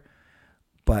Miller.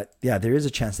 But yeah, there is a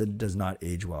chance that it does not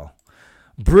age well.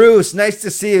 Bruce, nice to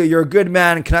see you. You're a good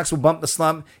man. Canucks will bump the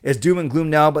slump. It's doom and gloom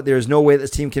now, but there's no way this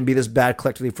team can be this bad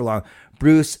collectively for long.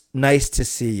 Bruce, nice to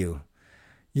see you.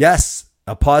 Yes,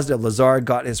 a positive. Lazard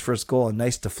got his first goal. A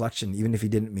nice deflection, even if he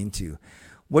didn't mean to.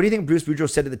 What do you think Bruce Boudreau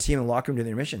said to the team in the locker room during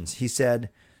the intermissions? He said,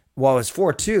 well, it was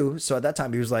 4-2. So at that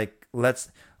time, he was like,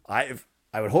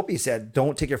 I would hope he said,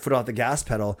 don't take your foot off the gas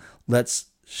pedal.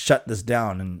 Let's shut this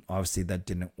down. And obviously that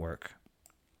didn't work.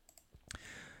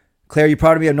 Claire, you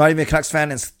proud of me? I'm not even a Canucks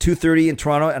fan. It's 2:30 in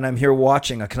Toronto, and I'm here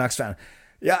watching a Canucks fan.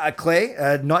 Yeah, Clay,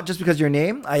 not just because of your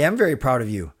name. I am very proud of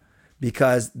you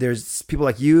because there's people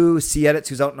like you, C Edits,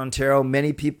 who's out in Ontario,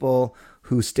 many people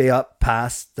who stay up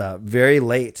past very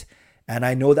late. And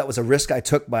I know that was a risk I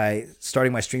took by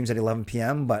starting my streams at 11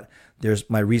 p.m., but there's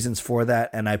my reasons for that,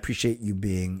 and I appreciate you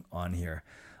being on here.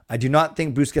 I do not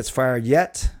think Bruce gets fired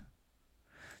yet.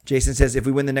 Jason says, if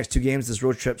we win the next 2 games, this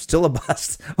road trip's still a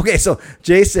bust. Okay, so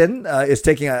Jason is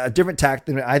taking a different tact.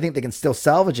 I think they can still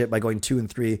salvage it by going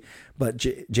 2-3, but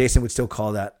Jason would still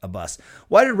call that a bust.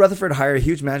 Why did Rutherford hire a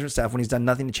huge management staff when he's done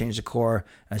nothing to change the core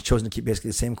and has chosen to keep basically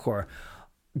the same core?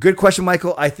 Good question,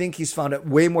 Michael. I think he's found it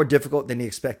way more difficult than he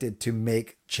expected to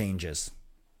make changes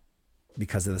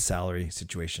because of the salary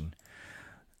situation.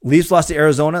 Leafs lost to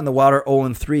Arizona and the Wild are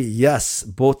 0-3. Yes,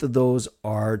 both of those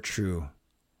are true.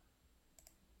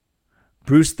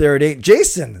 Bruce, there it ain't.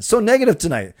 Jason, so negative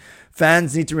tonight.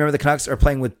 Fans need to remember the Canucks are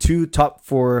playing with 2 top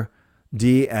 4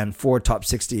 D and 4 top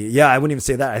 6 D. Yeah, I wouldn't even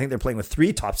say that. I think they're playing with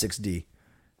 3 top 6 D.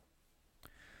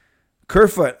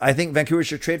 Kerfoot, I think Vancouver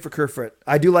should trade for Kerfoot.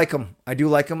 I do like him. I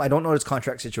don't know what his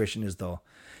contract situation is, though.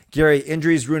 Gary,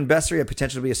 injuries ruined Besser. He had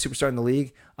potential to be a superstar in the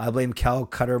league. I blame Cal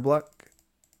Cutterbluck.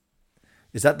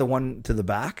 Is that the one to the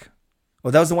back?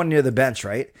 Oh, that was the one near the bench,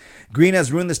 right? Green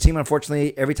has ruined this team,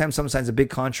 unfortunately. Every time someone signs a big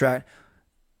contract,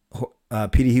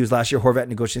 Petey Hughes last year, Horvat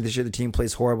negotiated this year. The team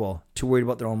plays horrible. Too worried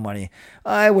about their own money.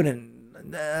 I'm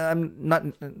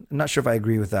not sure if I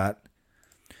agree with that.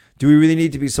 Do we really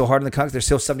need to be so hard on the Canucks? They're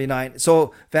still 79.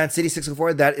 So Van City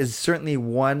 6-4. That is certainly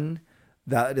one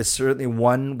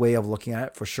way of looking at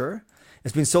it for sure.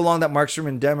 It's been so long that Markstrom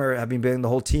and Demmer have been bailing the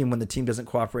whole team when the team doesn't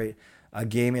cooperate. A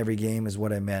game every game is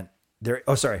what I meant.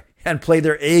 And play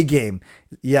their A game.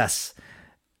 Yes,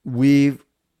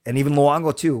 and even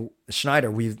Luongo too. Schneider,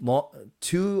 we've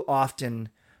too often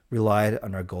relied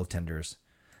on our goaltenders.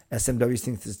 SMW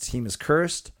thinks this team is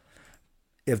cursed.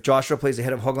 If Joshua plays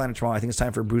ahead of Hogline in Toronto, I think it's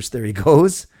time for Bruce. There he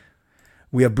goes.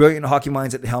 We have brilliant hockey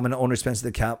minds at the helm and owner spends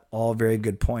the cap. All very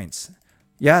good points.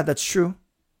 Yeah, that's true.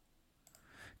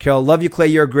 Carol, love you, Clay.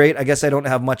 You're great. I guess I don't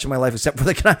have much in my life except for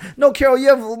the... No, Carol, you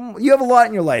have a lot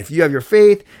in your life. You have your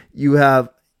faith. You have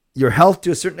your health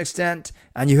to a certain extent.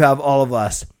 And you have all of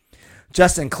us.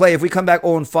 Justin, Clay, if we come back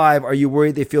 0-5, are you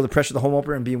worried they feel the pressure of the home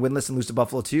opener and being winless and lose to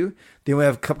Buffalo too? Then we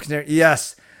have Cup contender.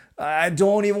 Yes. I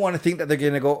don't even want to think that they're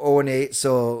going to go 0-8.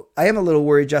 So I am a little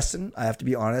worried, Justin. I have to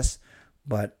be honest.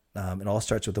 But it all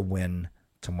starts with a win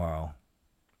tomorrow.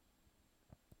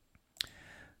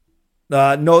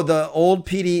 No, the old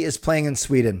PD is playing in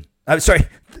Sweden. I'm sorry.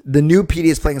 The new PD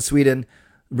is playing in Sweden.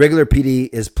 regular PD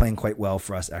is playing quite well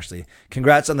for us, actually.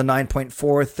 Congrats on the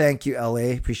 9.4. Thank you,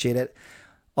 LA. Appreciate it.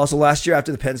 Also, last year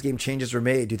after the Pens game, changes were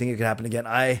made. Do you think it could happen again?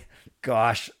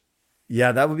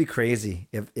 Yeah, that would be crazy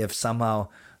if somehow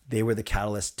they were the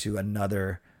catalyst to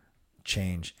another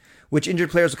change. Which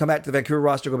injured players will come back to the Vancouver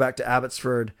roster, go back to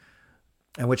Abbotsford,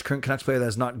 and which current Canucks player that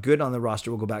is not good on the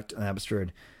roster will go back to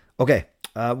Abbotsford. Okay,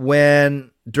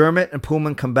 when Dermott and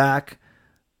Pullman come back,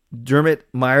 Dermott,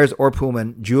 Myers, or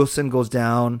Pullman, Juleson goes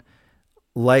down.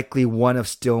 Likely one of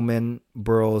Stillman,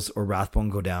 Burrows, or Rathbone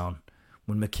go down.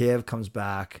 When Mikheyev comes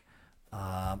back,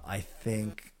 I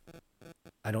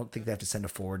don't think they have to send a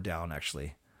forward down,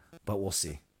 actually. But we'll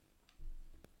see.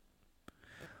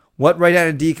 What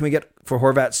right-handed D can we get for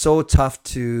Horvat? So tough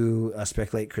to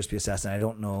speculate. Crispy Assassin. I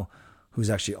don't know who's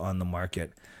actually on the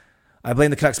market. I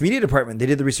blame the Canucks media department. They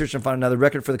did the research and found another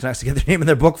record for the Canucks to get their name in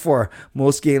their book for.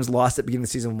 Most games lost at the beginning of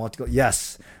the season with multiple.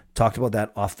 Yes, talked about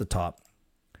that off the top.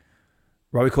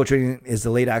 Robbie Coltrane is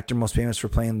the late actor most famous for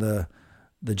playing the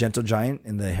gentle giant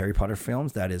in the Harry Potter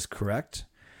films. That is correct.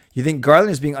 You think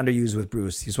Garland is being underused with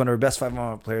Bruce? He's one of our best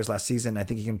 5-on-1 players last season. I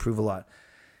think he can improve a lot.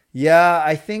 Yeah,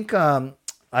 I think I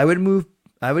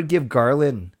would give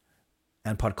Garland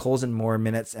and Podkolzin more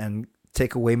minutes and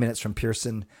take away minutes from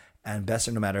Pearson and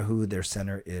Besser, no matter who their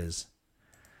center is.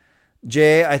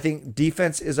 Jay, I think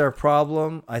defense is our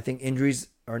problem. I think injuries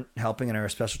aren't helping, and our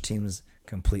special teams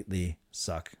completely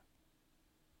suck.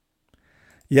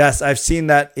 Yes, I've seen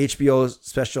that HBO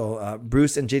special.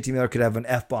 Bruce and JT Miller could have an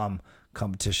F-bomb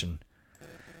competition.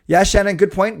 Yeah, Shannon,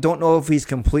 good point. Don't know if he's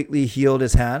completely healed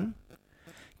his hand.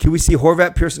 Can we see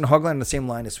Horvat, Pearson, Hoglander on the same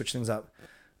line to switch things up?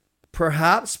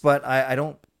 Perhaps, but I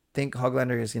don't think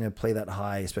Hoglander is going to play that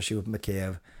high, especially with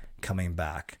Mikheyev coming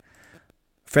back.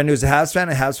 Friend who's a Habs fan,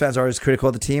 and Habs fans are always critical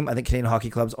of the team. I think Canadian hockey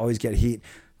clubs always get heat.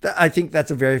 I think that's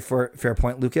a very fair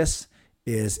point, Lucas,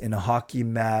 is in a hockey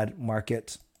mad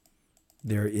market,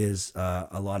 there is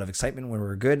a lot of excitement when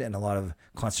we're good and a lot of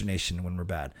consternation when we're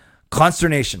bad.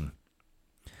 Consternation.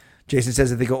 Jason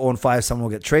says if they go 0-5, someone will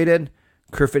get traded.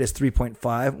 Kerfoot is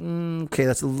 3.5. Okay,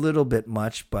 that's a little bit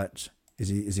much, but is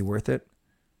he worth it?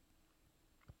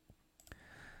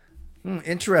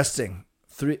 Interesting.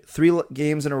 Three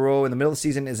games in a row in the middle of the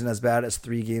season isn't as bad as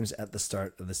 3 games at the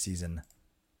start of the season.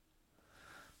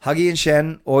 Huggy and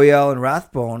Shen, Oyel and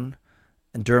Rathbone,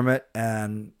 and Dermott,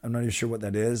 and I'm not even sure what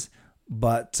that is.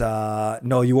 But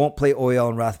no, you won't play Oyel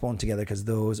and Rathbone together because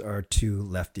those are 2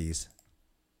 lefties.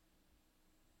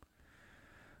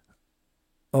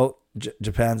 Oh,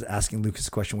 Japan's asking Lucas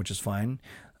a question, which is fine.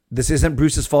 This isn't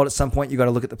Bruce's fault. At some point, you got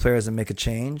to look at the players and make a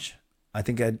change. I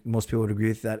think most people would agree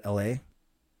with that, LA.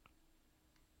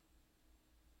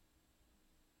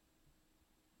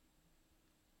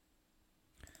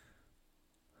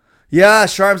 Yeah,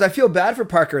 Sharms, I feel bad for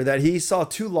Parker that he saw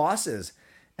 2 losses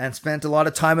and spent a lot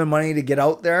of time and money to get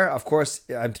out there. Of course,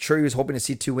 I'm sure he was hoping to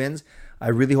see 2 wins. I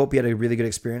really hope he had a really good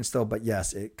experience, though. But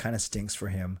yes, it kind of stinks for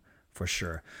him, for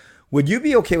sure. Would you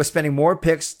be okay with spending more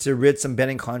picks to rid some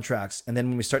betting contracts, and then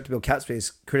when we start to build cap space,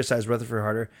 criticize Rutherford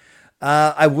harder?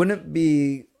 I wouldn't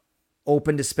be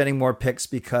open to spending more picks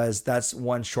because that's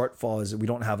one shortfall is that we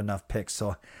don't have enough picks.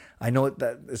 So I know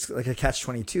that it's like a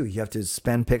catch-22. You have to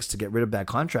spend picks to get rid of bad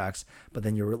contracts, but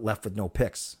then you're left with no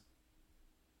picks.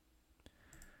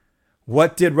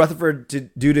 What did Rutherford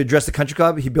do to address the country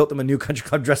club? He built them a new country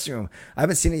club dressing room. I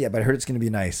haven't seen it yet, but I heard it's going to be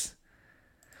nice.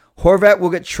 Horvat will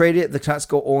get traded. The Canucks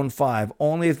go 0-5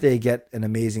 only if they get an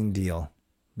amazing deal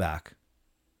back.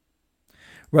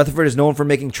 Rutherford is known for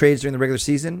making trades during the regular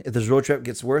season. If this road trip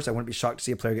gets worse, I wouldn't be shocked to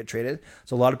see a player get traded.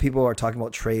 So a lot of people are talking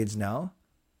about trades now.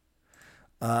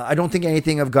 I don't think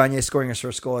anything of Gagne scoring his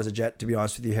first goal as a Jet, to be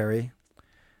honest with you, Harry.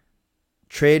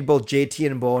 Trade both JT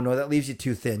and Bo. No, that leaves you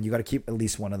too thin. You got to keep at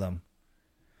least one of them.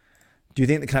 Do you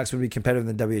think the Canucks would be competitive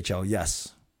in the WHL?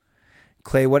 Yes.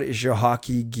 Clay, what is your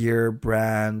hockey gear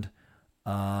brand?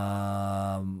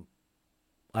 I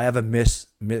have a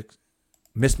mismatch.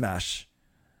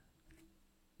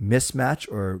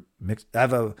 Mismatch or mix? I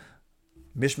have a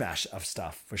mishmash of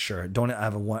stuff for sure. I don't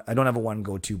have a one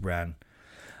go-to brand.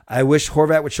 I wish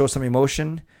Horvat would show some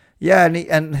emotion. Yeah,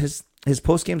 and his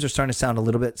post games are starting to sound a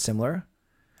little bit similar.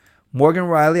 Morgan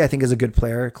Riley, I think, is a good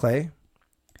player. Clay,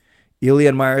 Ely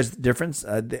and Myers, difference?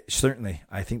 Certainly,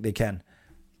 I think they can.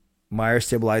 Myers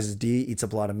stabilizes D, eats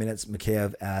up a lot of minutes.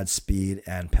 Mikheyev adds speed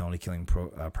and penalty killing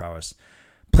prowess.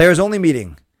 Players only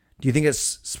meeting. Do you think it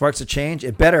sparks a change?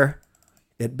 It better.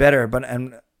 But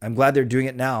I'm glad they're doing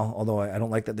it now, although I don't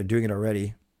like that they're doing it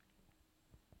already.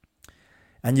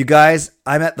 And you guys,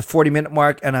 I'm at the 40-minute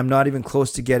mark, and I'm not even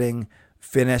close to getting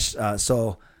finished.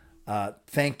 So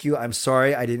Thank you. I'm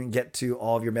sorry I didn't get to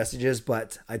all of your messages,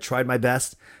 but I tried my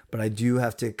best. But I do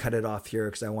have to cut it off here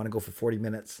because I want to go for 40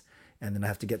 minutes and then I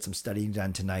have to get some studying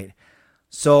done tonight.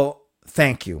 So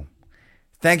thank you.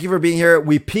 Thank you for being here.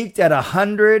 We peaked at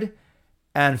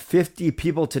 150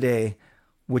 people today,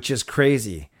 which is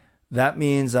crazy. That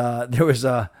means there's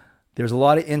a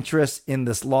lot of interest in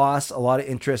this loss, a lot of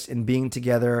interest in being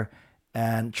together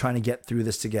and trying to get through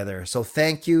this together. So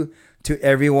thank you to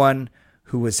everyone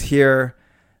who was here.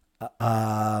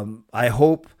 I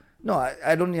hope, no,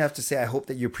 I don't even have to say I hope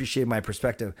that you appreciate my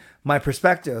perspective. My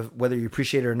perspective, whether you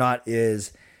appreciate it or not,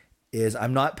 is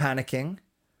I'm not panicking.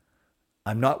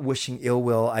 I'm not wishing ill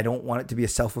will. I don't want it to be a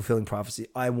self-fulfilling prophecy.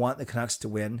 I want the Canucks to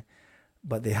win,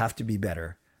 but they have to be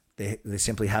better. They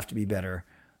simply have to be better.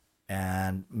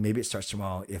 And maybe it starts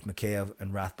tomorrow. If Mikheyev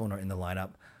and Rathbone are in the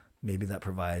lineup, maybe that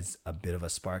provides a bit of a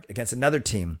spark against another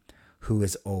team who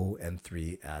is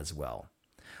 0-3 as well.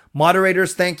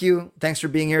 Moderators, thank you. Thanks for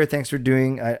being here. Thanks for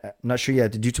doing. I'm not sure you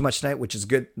had to do too much tonight, which is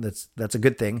good. That's a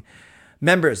good thing.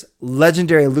 Members,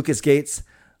 legendary Lucas Gates,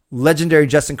 legendary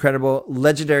Justin Credible,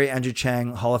 legendary Andrew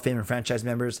Chang, Hall of Fame and franchise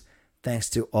members. Thanks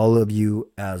to all of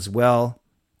you as well.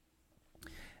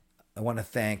 I want to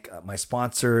thank my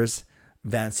sponsors,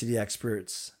 Van City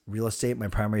Experts Real Estate, my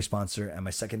primary sponsor, and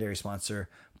my secondary sponsor,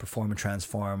 Perform and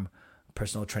Transform,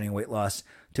 personal training, weight loss.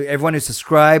 To everyone who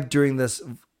subscribed during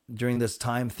this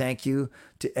time, thank you.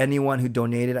 To anyone who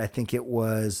donated, I think it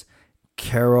was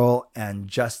Carol and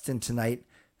Justin tonight.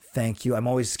 Thank you. I'm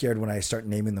always scared when I start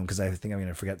naming them because I think I'm going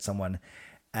to forget someone.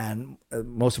 And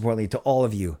most importantly, to all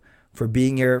of you for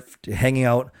being here, for hanging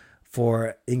out,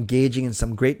 for engaging in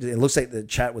some great, it looks like the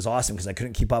chat was awesome because I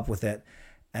couldn't keep up with it.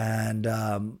 And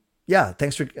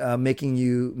thanks for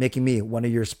making me one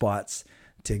of your spots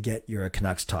to get your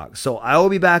Canucks talk. So I will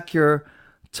be back here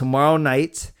tomorrow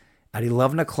night at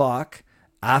 11 o'clock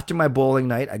after my bowling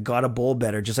night. I got a bowl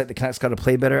better, just like the Canucks got to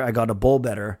play better. I got a bowl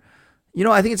better.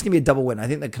 I think it's going to be a double win. I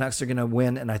think the Canucks are going to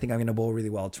win, and I think I'm going to bowl really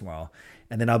well tomorrow.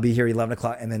 And then I'll be here 11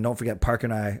 o'clock. And then don't forget, Parker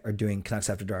and I are doing Canucks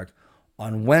After Dark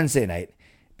on Wednesday night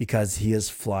because he is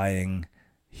flying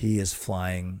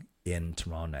in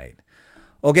tomorrow night.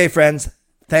 Okay, friends,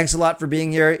 thanks a lot for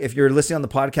being here. If you're listening on the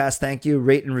podcast, thank you.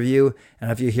 Rate and review.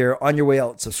 And if you're here on your way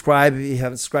out, subscribe if you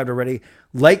haven't subscribed already.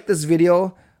 Like this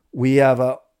video. We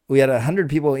had 100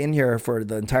 people in here for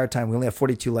the entire time. We only have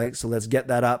 42 likes, so let's get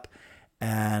that up.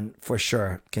 And for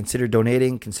sure, consider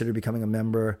donating, consider becoming a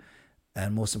member.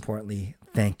 And most importantly,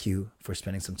 thank you for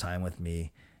spending some time with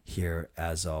me here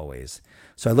as always.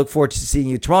 So I look forward to seeing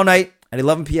you tomorrow night at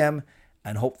 11 p.m.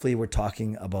 And hopefully we're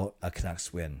talking about a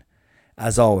Canucks win.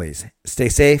 As always, stay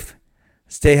safe,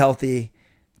 stay healthy,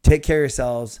 take care of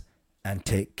yourselves, and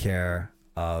take care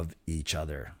of each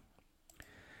other.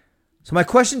 So my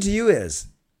question to you is,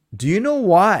 do you know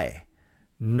why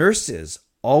nurses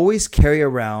always carry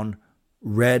around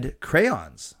red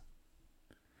crayons?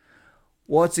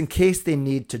 Well, it's in case they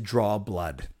need to draw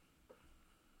blood.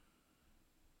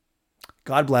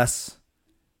 God bless,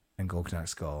 and go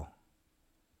Canucks go.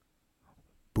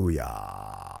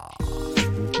 Booyah.